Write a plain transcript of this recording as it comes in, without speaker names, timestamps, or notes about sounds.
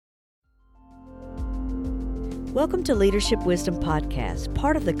Welcome to Leadership Wisdom Podcast,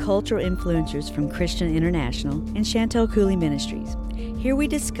 part of the cultural influencers from Christian International and Chantell Cooley Ministries. Here we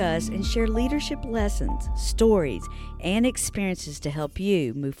discuss and share leadership lessons, stories, and experiences to help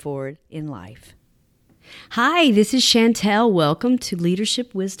you move forward in life. Hi, this is Chantell. Welcome to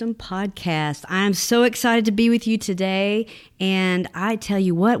Leadership Wisdom Podcast. I'm so excited to be with you today. And I tell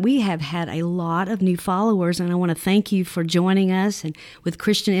you what, we have had a lot of new followers, and I want to thank you for joining us. And with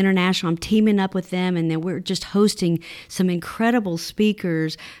Christian International, I'm teaming up with them, and then we're just hosting some incredible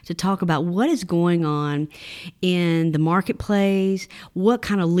speakers to talk about what is going on in the marketplace, what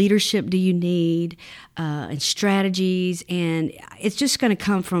kind of leadership do you need, and strategies. And it's just going to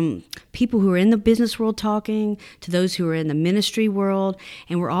come from people who are in the business world talking to those who are in the ministry world,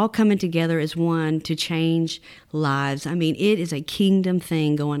 and we're all coming together as one to change lives. I mean, it is a kingdom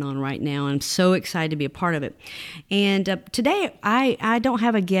thing going on right now, and I'm so excited to be a part of it. And today, I don't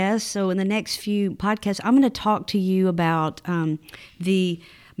have a guest, so in the next few podcasts, I'm going to talk to you about the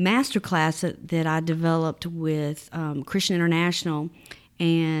masterclass that I developed with Christian International,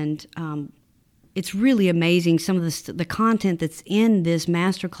 and it's really amazing, some of the content that's in this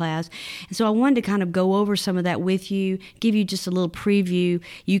masterclass. And so I wanted to kind of go over some of that with you, give you just a little preview.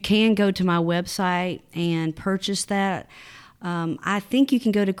 You can go to my website and purchase that. I think you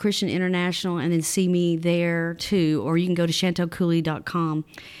can go to Christian International and then see me there too, or you can go to chantellcooley.com.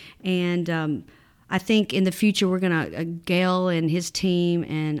 And I think in the future we're going to, Gail and his team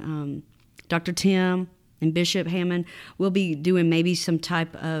and Dr. Tim and Bishop Hammond will be doing maybe some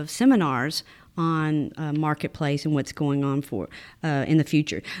type of seminars on marketplace and what's going on for in the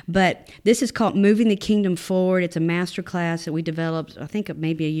future. But this is called Moving the Kingdom Forward. It's a master class that we developed, I think,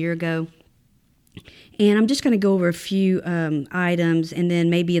 maybe a year ago. And I'm just going to go over a few items and then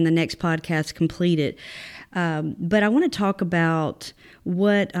maybe in the next podcast complete it. But I want to talk about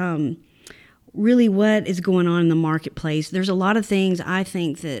what is going on in the marketplace. There's a lot of things I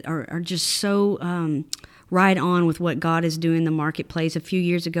think that are just so right on with what God is doing in the marketplace. A few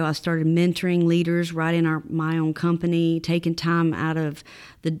years ago, I started mentoring leaders right in my own company, taking time out of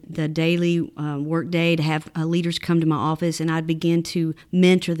the daily work day to have leaders come to my office, and I'd begin to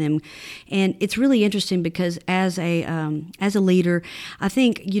mentor them. And it's really interesting because as a leader, I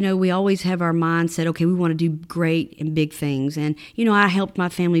think, we always have our mindset, okay, we want to do great and big things. And, I helped my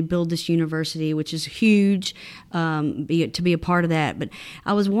family build this university, which is huge, to be a part of that. But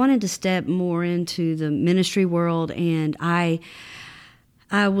I was wanting to step more into the ministry world, and I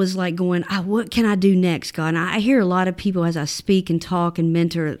was like going, what can I do next, God? And I hear a lot of people as I speak and talk and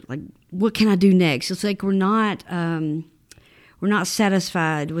mentor, like, what can I do next? It's like we're not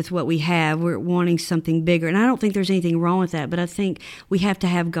satisfied with what we have. We're wanting something bigger. And I don't think there's anything wrong with that, but I think we have to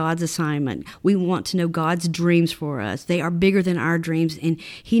have God's assignment. We want to know God's dreams for us. They are bigger than our dreams, and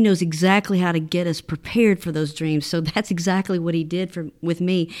He knows exactly how to get us prepared for those dreams. So that's exactly what He did with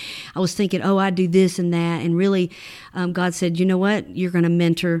me. I was thinking, I do this and that, and really God said, you know what? You're going to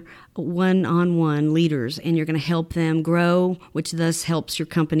mentor one-on-one leaders, and you're going to help them grow, which thus helps your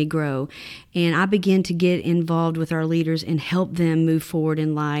company grow. And I begin to get involved with our leaders and help them move forward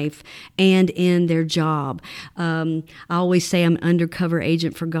in life and in their job. I always say I'm an undercover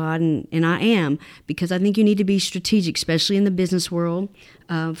agent for God, and I am, because I think you need to be strategic, especially in the business world.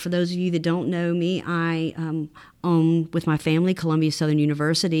 For those of you that don't know me, I own, with my family, Columbia Southern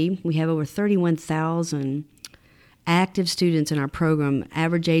University. We have over 31,000 active students in our program.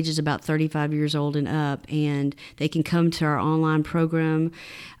 Average age is about 35 years old and up, and they can come to our online program,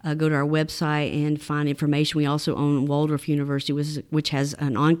 go to our website and find information. We also own Waldorf University, which has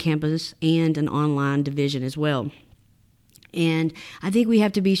an on-campus and an online division as well. And I think we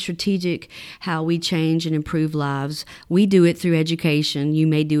have to be strategic how we change and improve lives. We do it through education. You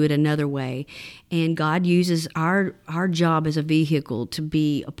may do it another way. And God uses our job as a vehicle to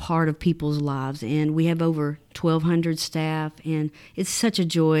be a part of people's lives. And we have over 1,200 staff, and it's such a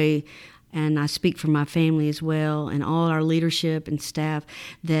joy. And I speak for my family as well, and all our leadership and staff,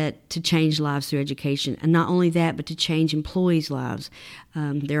 that to change lives through education. And not only that, but to change employees' lives.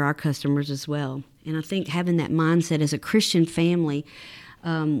 They're our customers as well. And I think having that mindset as a Christian family,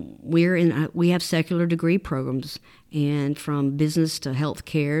 we have secular degree programs, and from business to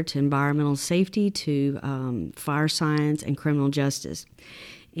healthcare to environmental safety to fire science and criminal justice,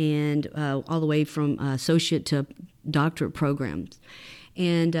 and all the way from associate to doctorate programs.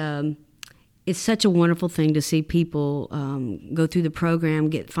 And it's such a wonderful thing to see people go through the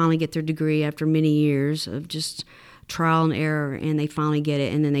program, finally get their degree after many years of just trial and error, and they finally get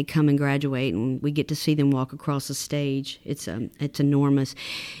it, and then they come and graduate, and we get to see them walk across the stage. It's enormous,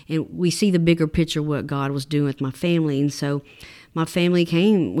 and we see the bigger picture of what God was doing with my family. And so my family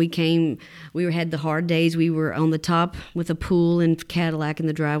came. We had the hard days. We were on the top with a pool and Cadillac in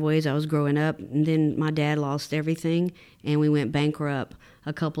the driveways. I was growing up, and then my dad lost everything, and we went bankrupt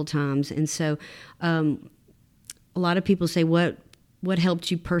a couple times. And so a lot of people say, what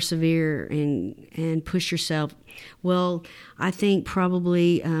helped you persevere and push yourself? Well, I think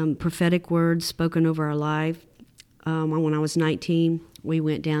probably prophetic words spoken over our life. When I was 19, we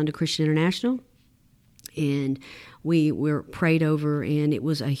went down to Christian International, and we were prayed over, and it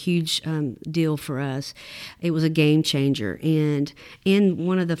was a huge deal for us. It was a game changer. And in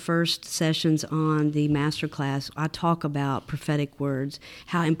one of the first sessions on the master class, I talk about prophetic words,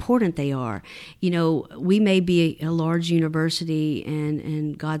 how important they are. You know, we may be a large university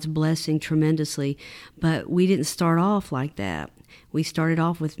and God's blessing tremendously, but we didn't start off like that. We started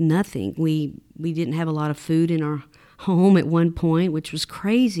off with nothing. We didn't have a lot of food in our home at one point, which was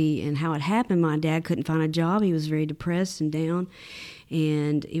crazy. And how it happened, my dad couldn't find a job. He was very depressed and down,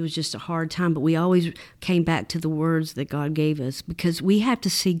 and it was just a hard time. But we always came back to the words that God gave us, because we have to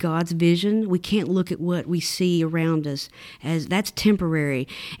see God's vision. We can't look at what we see around us as that's temporary.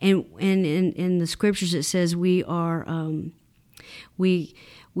 And in the scriptures it says we are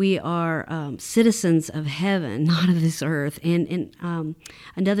citizens of heaven, not of this earth. And in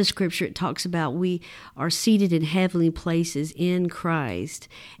another scripture, it talks about we are seated in heavenly places in Christ.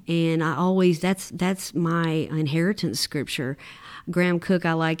 And that's my inheritance scripture. Graham Cook,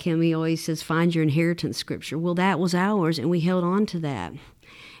 I like him. He always says, find your inheritance scripture. Well, that was ours, and we held on to that.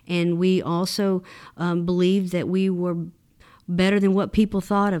 And we also believed that we were better than what people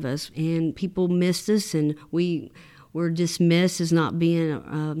thought of us. And people missed us, and we were dismissed as not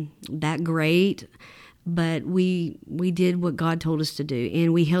being that great, but we did what God told us to do,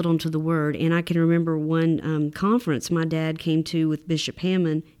 and we held on to the word. And I can remember one conference my dad came to with Bishop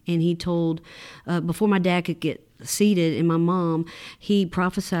Hammond, and he told, before my dad could get seated and my mom, he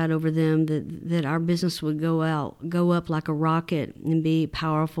prophesied over them that our business would go up like a rocket and be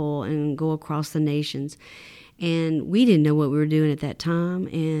powerful and go across the nations. And we didn't know what we were doing at that time,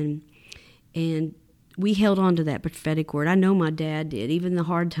 and we held on to that prophetic word. I know my dad did, even the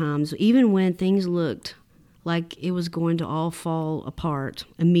hard times, even when things looked like it was going to all fall apart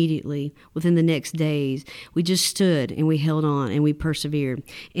immediately within the next days. We just stood and we held on and we persevered.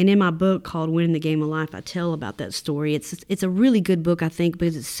 And in my book called Winning the Game of Life, I tell about that story. It's a really good book, I think,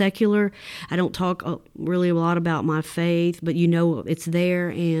 because it's secular. I don't talk really a lot about my faith, but you know it's there.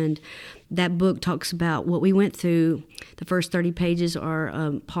 And that book talks about what we went through. The first 30 pages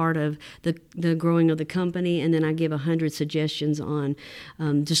are part of the growing of the company, and then I give 100 suggestions on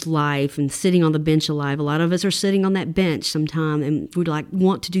just life and sitting on the bench of life. A lot of us are sitting on that bench sometime, and we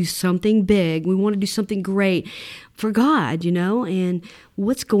want to do something big. We want to do something great for God, and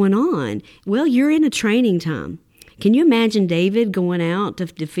what's going on? Well, you're in a training time. Can you imagine David going out to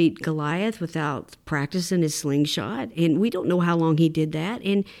defeat Goliath without practicing his slingshot? And we don't know how long he did that.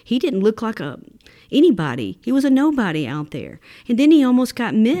 And he didn't look like anybody. He was a nobody out there. And then he almost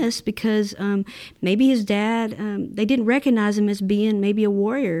got missed because maybe his dad, they didn't recognize him as being maybe a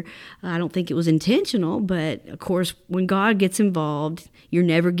warrior. I don't think it was intentional, but of course, when God gets involved, you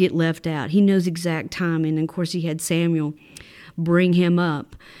never get left out. He knows exact timing. And of course, he had Samuel bring him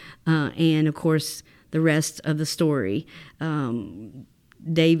up. And of course, the rest of the story.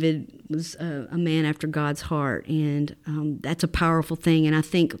 David was a man after God's heart, and that's a powerful thing. And I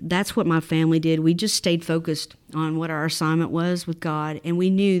think that's what my family did. We just stayed focused on what our assignment was with God, and we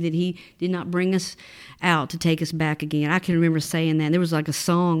knew that He did not bring us out to take us back again. I can remember saying that. There was like a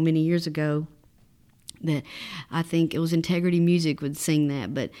song many years ago that I think it was Integrity Music would sing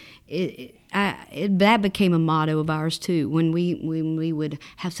that, but that became a motto of ours too. When we would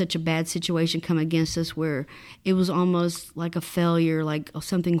have such a bad situation come against us where it was almost like a failure, like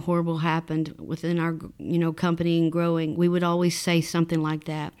something horrible happened within our company and growing, we would always say something like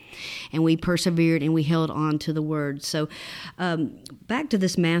that, and we persevered and we held on to the word. So back to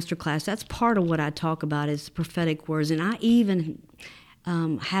this master class, that's part of what I talk about is prophetic words, and I even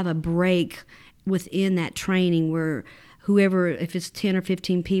have a break within that training where whoever, if it's 10 or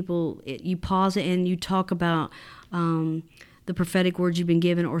 15 people, you pause it and you talk about the prophetic words you've been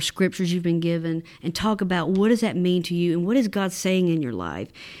given or scriptures you've been given, and talk about what does that mean to you and what is God saying in your life.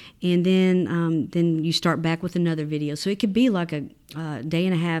 And then you start back with another video. So it could be like a day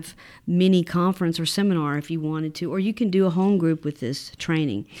and a half mini conference or seminar if you wanted to, or you can do a home group with this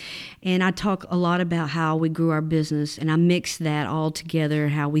training. And I talk a lot about how we grew our business, and I mix that all together,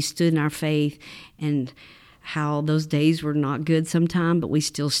 how we stood in our faith, and how those days were not good sometime, but we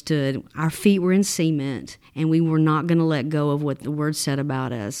still stood. Our feet were in cement, and we were not going to let go of what the Word said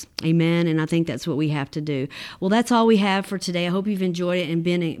about us. Amen. And I think that's what we have to do. Well, that's all we have for today. I hope you've enjoyed it and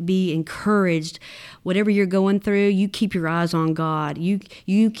be encouraged. Whatever you're going through, you keep your eyes on God.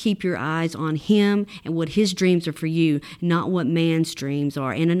 You keep your eyes on Him and what His dreams are for you, not what man's dreams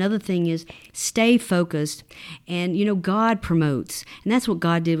are. And another thing is, stay focused. And, God promotes. And that's what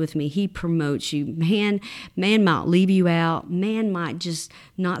God did with me. He promotes you. Man might leave you out. Man might just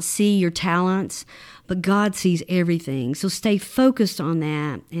not see your talents. But God sees everything. So stay focused on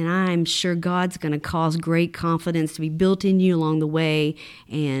that. And I'm sure God's going to cause great confidence to be built in you along the way,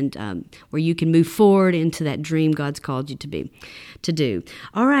 and where you can move forward into that dream God's called you to do.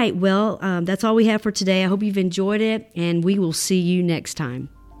 All right. Well, that's all we have for today. I hope you've enjoyed it, and we will see you next time.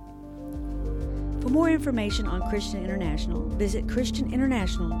 For more information on Christian International, visit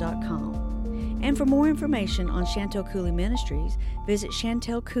ChristianInternational.com. And for more information on Chantell Cooley Ministries, visit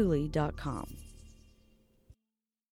ChantellCooley.com.